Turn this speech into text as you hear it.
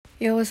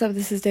Yo, what's up?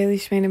 This is Daily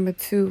Shmay number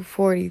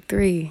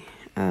 243.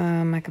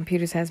 My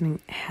computer's has me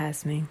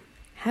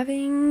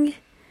having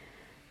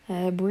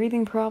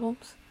breathing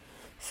problems,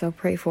 so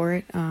pray for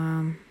it.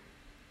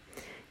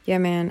 Yeah,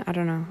 man, I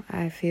don't know.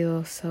 I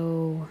feel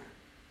so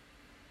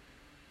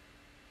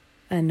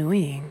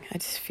annoying. I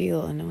just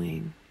feel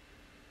annoying.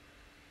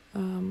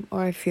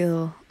 Or I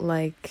feel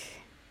like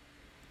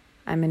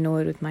I'm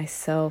annoyed with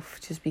myself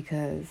just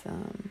because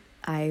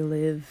I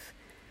live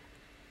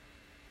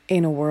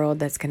in a world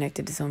that's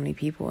connected to so many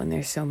people, and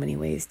there's so many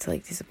ways to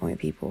disappoint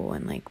people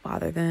and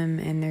bother them,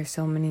 and there's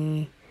so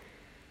many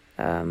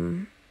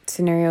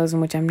scenarios in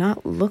which I'm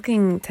not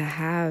looking to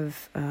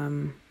have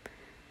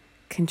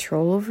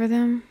control over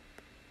them,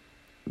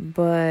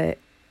 but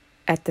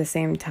at the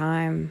same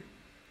time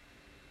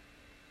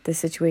the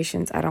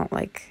situations I don't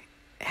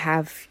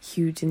have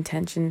huge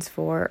intentions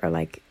for, or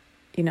that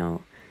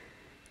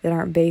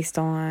aren't based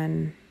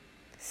on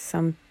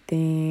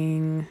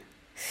something.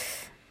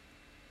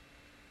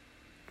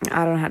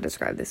 I don't know how to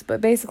describe this,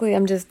 but basically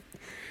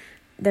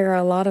there are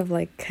a lot of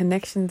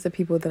connections to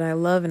people that I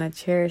love and I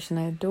cherish and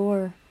I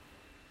adore.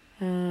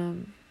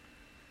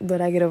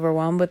 But I get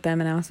overwhelmed with them,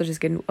 and I also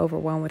just get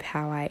overwhelmed with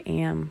how I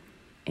am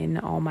in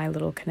all my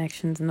little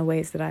connections and the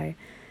ways that I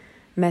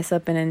mess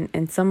up. And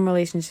in some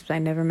relationships, I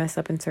never mess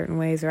up in certain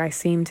ways, or I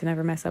seem to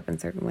never mess up in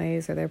certain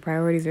ways, or their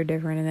priorities are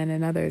different. And then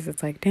in others,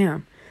 it's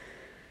damn,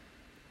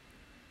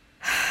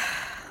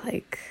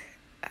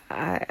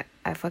 I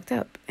fucked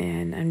up,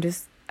 and I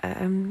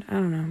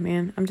don't know,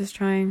 man. I'm just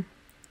trying,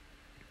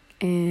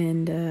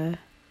 and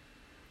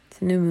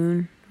it's a new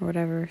moon or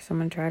whatever, so I'm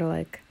gonna try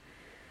to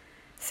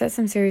set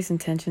some serious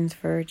intentions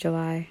for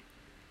July.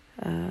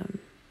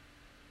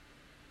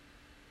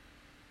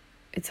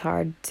 It's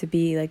hard to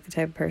be the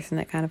type of person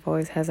that kind of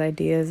always has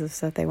ideas of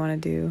stuff they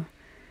want to do,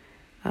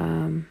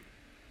 and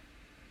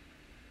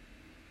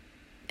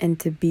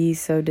to be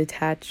so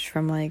detached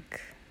from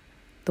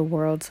the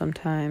world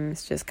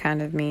sometimes just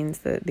kind of means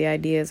that the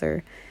ideas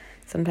are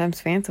sometimes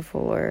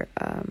fanciful, or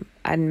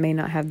I may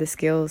not have the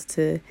skills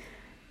to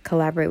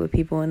collaborate with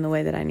people in the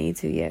way that I need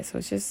to yet. So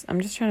I'm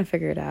just trying to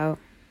figure it out.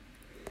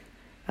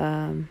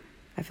 I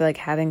feel like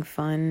having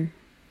fun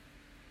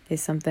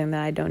is something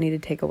that I don't need to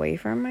take away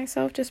from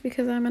myself just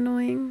because I'm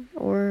annoying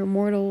or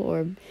mortal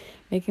or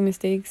making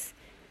mistakes.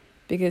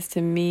 Because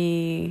to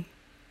me,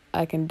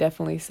 I can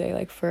definitely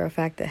say for a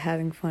fact that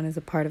having fun is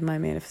a part of my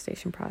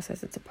manifestation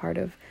process. It's a part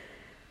of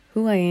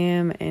who I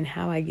am and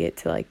how I get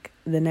to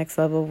the next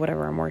level of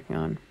whatever I'm working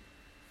on.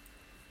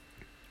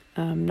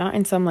 Not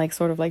in some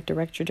sort of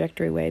direct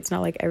trajectory way. It's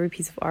not every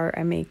piece of art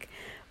I make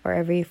or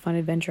every fun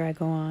adventure I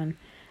go on,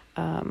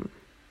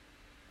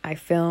 I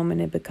film and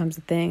it becomes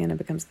a thing and it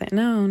becomes a thing.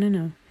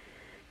 No.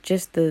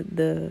 Just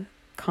the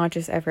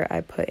conscious effort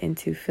I put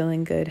into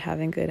feeling good,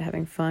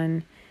 having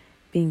fun,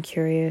 being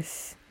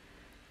curious,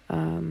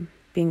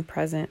 being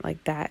present,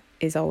 that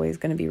is always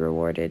going to be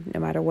rewarded no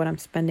matter what I'm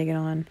spending it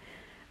on.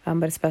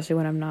 But especially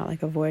when I'm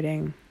not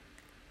avoiding,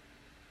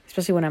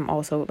 especially when I'm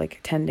also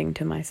tending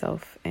to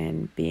myself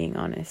and being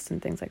honest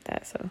and things like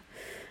that. So I'm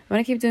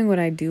going to keep doing what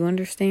I do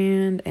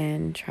understand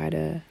and try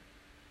to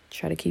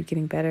keep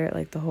getting better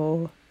at the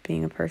whole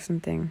being a person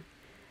thing.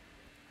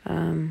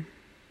 I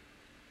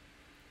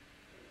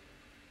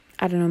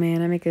don't know,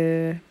 man. I make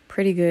a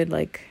pretty good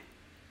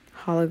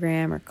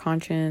hologram or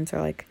conscience,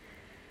 or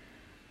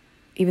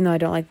even though I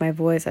don't like my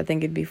voice, I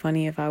think it'd be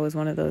funny if I was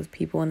one of those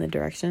people in the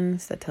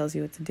directions that tells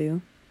you what to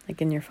do,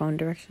 in your phone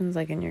directions,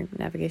 in your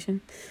navigation.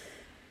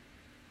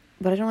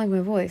 But I don't like my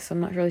voice, so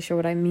I'm not really sure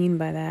what I mean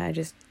by that. I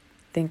just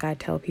think I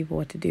tell people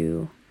what to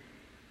do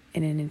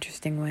in an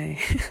interesting way.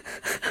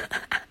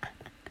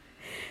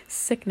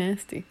 Sick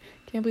nasty.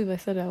 Can't believe I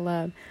said it out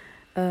loud.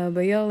 But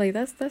yo,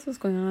 that's what's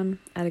going on.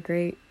 I had a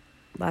great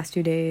last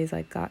 2 days.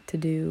 Got to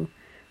do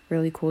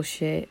really cool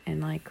shit,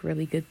 and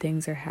really good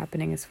things are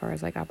happening as far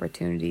as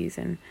opportunities.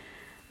 And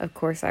of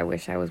course, I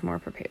wish I was more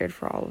prepared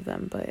for all of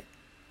them, but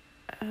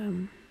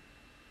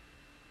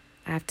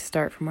I have to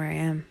start from where I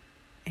am.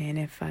 And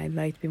if I'd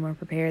like to be more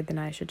prepared, then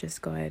I should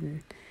just go ahead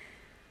and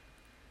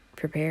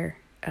prepare,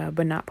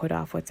 but not put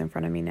off what's in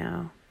front of me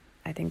now.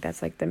 I think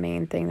that's the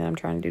main thing that I'm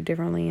trying to do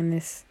differently in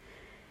this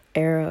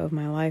era of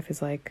my life,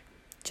 is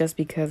just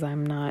because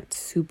I'm not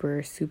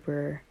super, just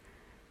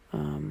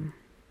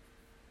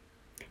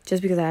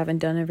because I haven't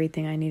done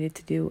everything I needed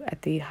to do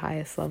at the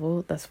highest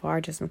level thus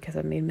far, just because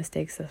I've made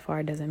mistakes thus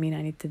far, doesn't mean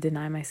I need to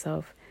deny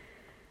myself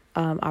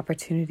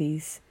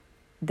opportunities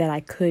that I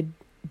could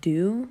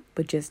do,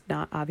 but just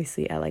not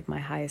obviously at my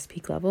highest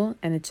peak level.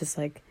 And it's just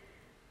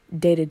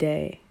day to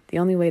day. The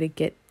only way to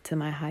get to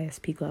my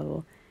highest peak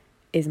level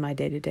is my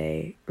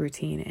day-to-day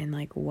routine and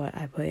what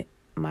I put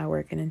my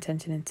work and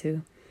intention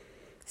into.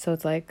 So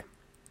it's I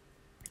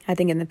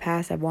think in the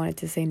past I've wanted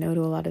to say no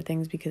to a lot of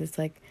things because it's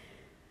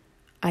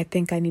I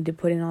think I need to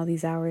put in all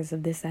these hours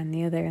of this, that, and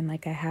the other, and I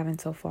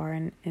haven't so far.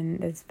 And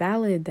it's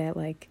valid that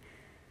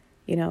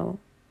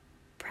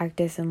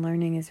practice and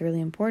learning is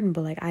really important,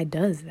 but I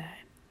does that.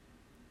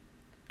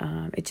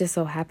 It just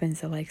so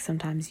happens that like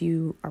sometimes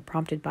you are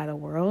prompted by the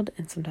world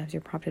and sometimes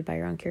you're prompted by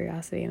your own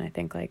curiosity. And I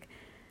think like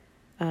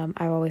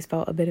I've always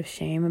felt a bit of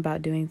shame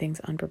about doing things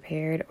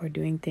unprepared or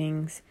doing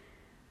things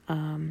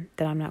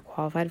that I'm not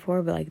qualified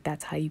for, but like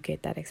that's how you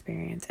get that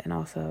experience. And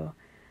also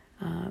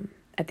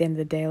at the end of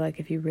the day, like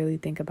if you really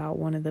think about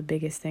one of the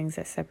biggest things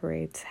that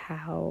separates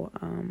how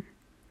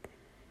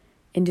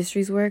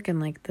industries work, and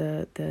like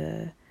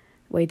the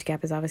wage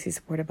gap is obviously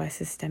supported by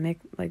systemic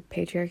like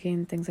patriarchy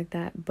and things like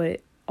that,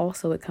 but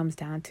also it comes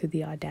down to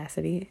the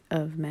audacity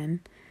of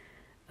men,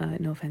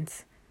 no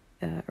offense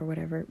or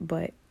whatever,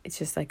 but it's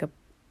just like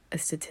a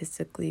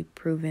statistically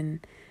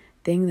proven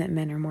thing that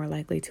men are more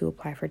likely to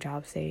apply for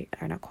jobs they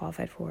are not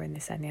qualified for, and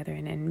this, that, and the other.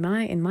 And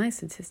in my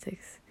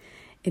statistics,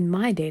 in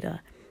my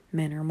data,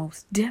 men are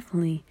most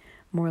definitely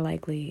more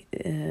likely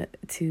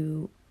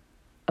to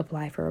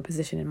apply for a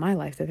position in my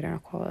life that they're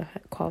not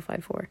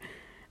qualified for.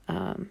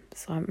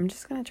 So I'm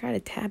just going to try to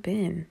tap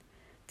in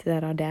to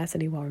that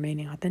audacity while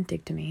remaining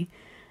authentic to me.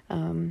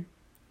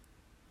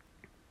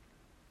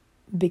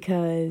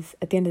 Because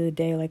at the end of the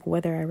day, like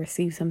whether I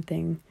receive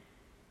something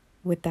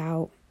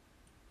without,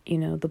 you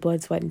know, the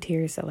blood, sweat, and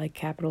tears that like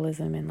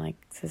capitalism and like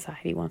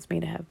society wants me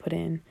to have put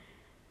in,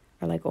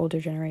 or like older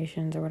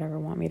generations or whatever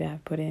want me to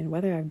have put in,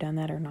 whether I've done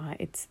that or not,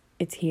 it's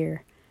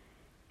here.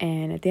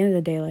 And at the end of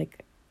the day,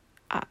 like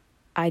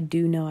I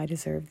do know I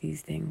deserve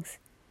these things.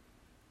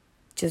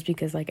 Just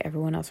because like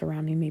everyone else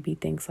around me maybe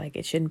thinks like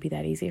it shouldn't be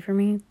that easy for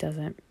me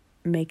doesn't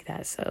make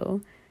that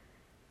so.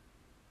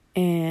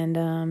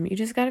 And you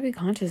just got to be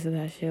conscious of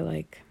that shit.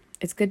 Like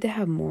it's good to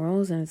have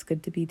morals and it's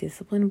good to be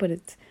disciplined, but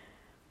it's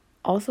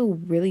also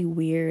really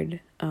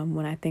weird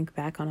when I think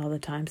back on all the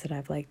times that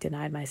I've like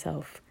denied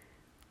myself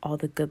all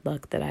the good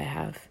luck that I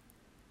have,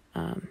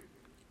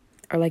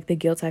 or like the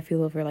guilt I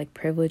feel over like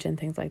privilege and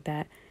things like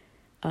that.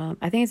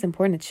 I think it's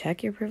important to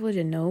check your privilege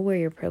and know where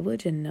you're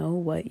privileged and know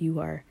what you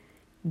are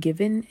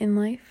given in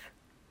life.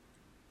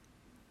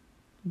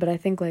 But I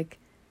think like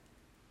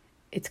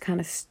it's kind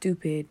of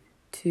stupid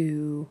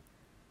to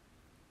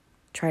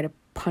try to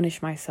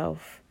punish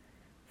myself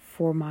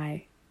for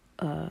my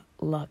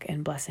luck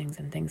and blessings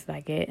and things that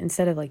I get,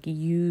 instead of like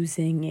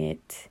using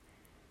it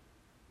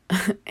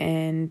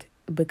and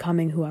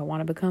becoming who I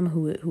want to become,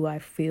 who I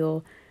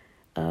feel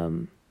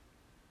I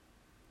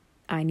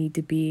need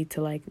to be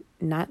to like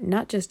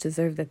not just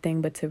deserve the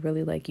thing, but to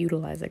really like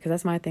utilize it. Because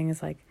that's my thing,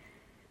 is like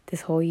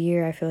this whole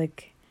year I feel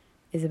like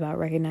is about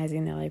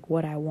recognizing that like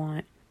what I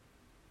want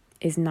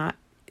is not,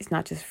 it's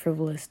not just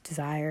frivolous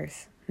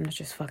desires. I'm not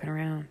just fucking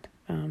around.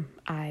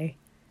 I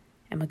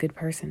am a good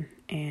person,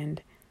 and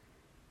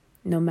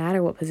no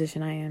matter what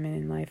position I am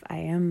in life, I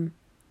am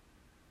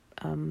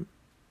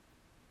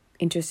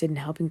interested in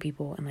helping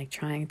people and like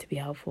trying to be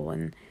helpful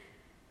and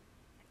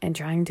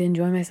trying to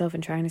enjoy myself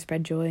and trying to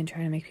spread joy and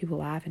trying to make people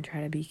laugh and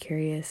try to be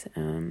curious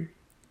and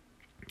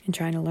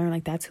trying to learn.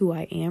 Like that's who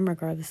I am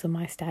regardless of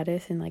my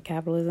status in like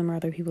capitalism or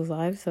other people's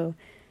lives. So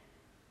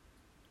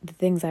the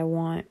things I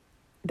want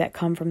that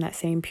come from that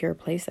same pure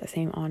place, that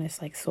same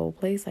honest like soul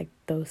place, like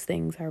those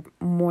things are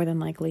more than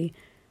likely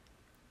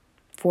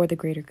for the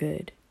greater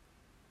good.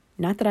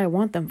 Not that I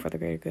want them for the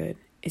greater good.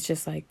 It's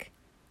just like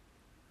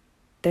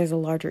there's a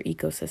larger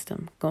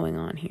ecosystem going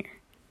on here.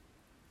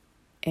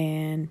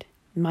 And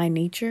my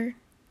nature,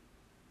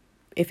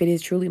 if it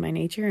is truly my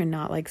nature and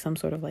not like some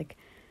sort of like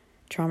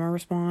trauma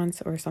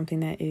response or something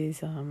that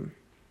is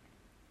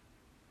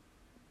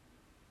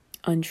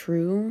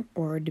untrue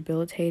or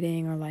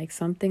debilitating, or like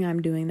something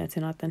I'm doing that's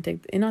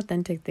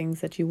inauthentic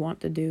things that you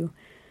want to do,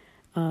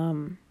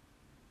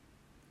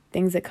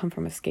 things that come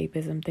from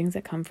escapism, things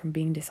that come from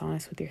being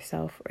dishonest with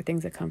yourself, or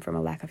things that come from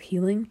a lack of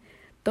healing,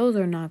 those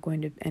are not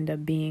going to end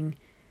up being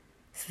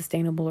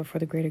sustainable or for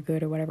the greater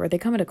good or whatever. They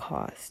come at a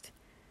cost.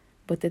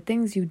 But the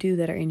things you do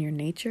that are in your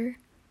nature,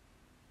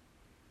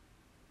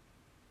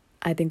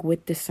 I think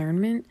with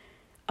discernment,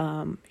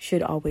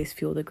 should always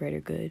fuel the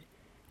greater good.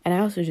 And I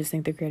also just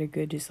think the greater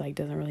good just like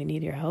doesn't really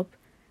need your help.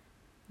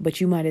 But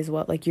you might as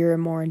well, like you're a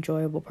more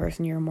enjoyable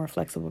person, you're a more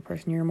flexible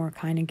person, you're a more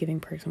kind and giving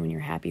person when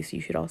you're happy. So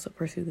you should also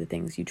pursue the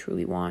things you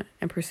truly want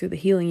and pursue the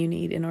healing you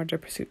need in order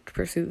to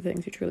pursue the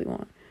things you truly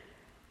want.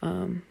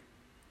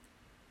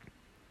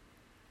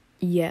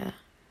 Yeah,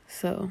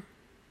 so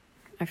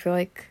I feel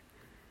like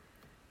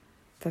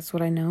that's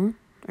what I know,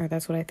 or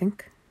that's what I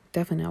think.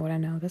 Definitely not what I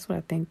know. That's what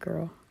I think,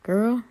 girl.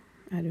 Girl,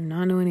 I do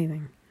not know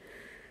anything.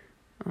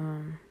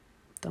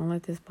 Don't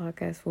let this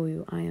podcast fool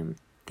you. I am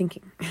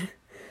thinking.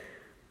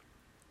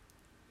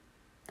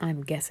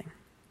 I'm guessing.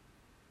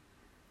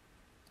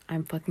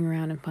 I'm fucking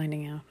around and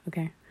finding out,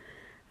 okay?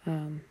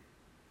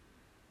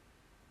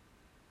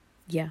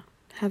 Yeah.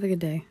 Have a good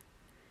day.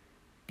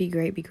 Be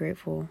great, be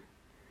grateful.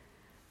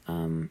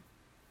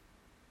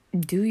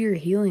 Do your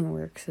healing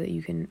work so that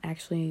you can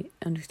actually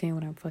understand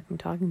what I'm fucking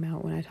talking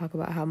about when I talk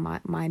about how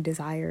my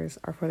desires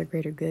are for the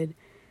greater good.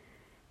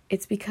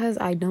 It's because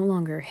I no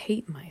longer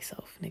hate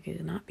myself, nigga.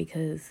 Not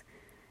because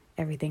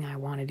everything I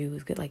want to do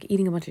is good. Like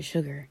eating a bunch of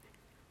sugar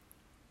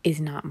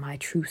is not my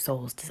true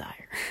soul's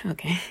desire,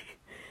 okay?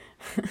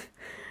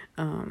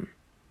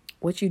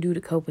 what you do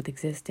to cope with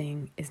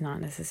existing is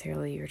not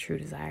necessarily your true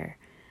desire.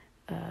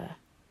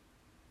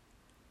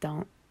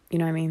 Don't, you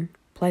know what I mean?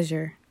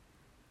 Pleasure,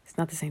 it's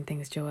not the same thing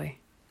as joy.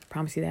 I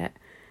promise you that.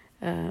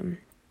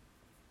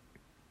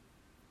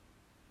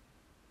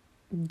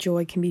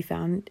 Joy can be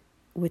found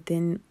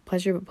within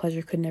pleasure, but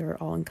pleasure could never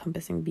all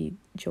encompassing be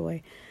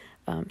joy.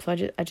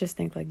 So I just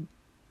think like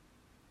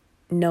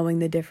knowing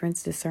the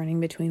difference, discerning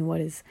between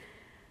what is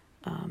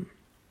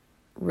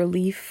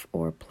relief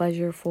or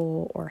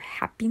pleasureful or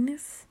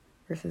happiness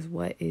versus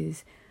what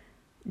is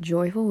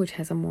joyful, which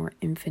has a more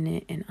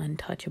infinite and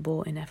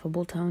untouchable,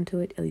 ineffable tone to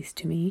it, at least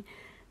to me.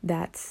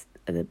 That's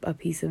a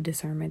piece of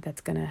discernment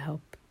that's going to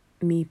help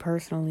me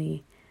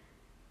personally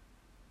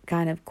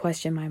kind of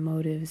question my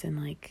motives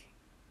and like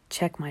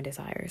check my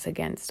desires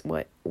against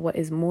what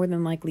is more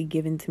than likely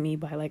given to me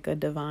by like a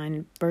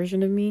divine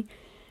version of me,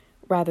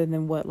 rather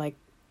than what like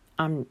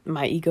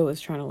my ego is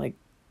trying to like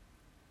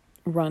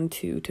run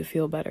to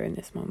feel better in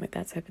this moment,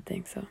 that type of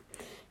thing. So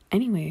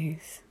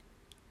anyways,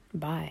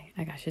 bye.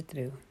 I got shit to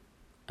do.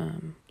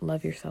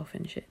 Love yourself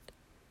and shit.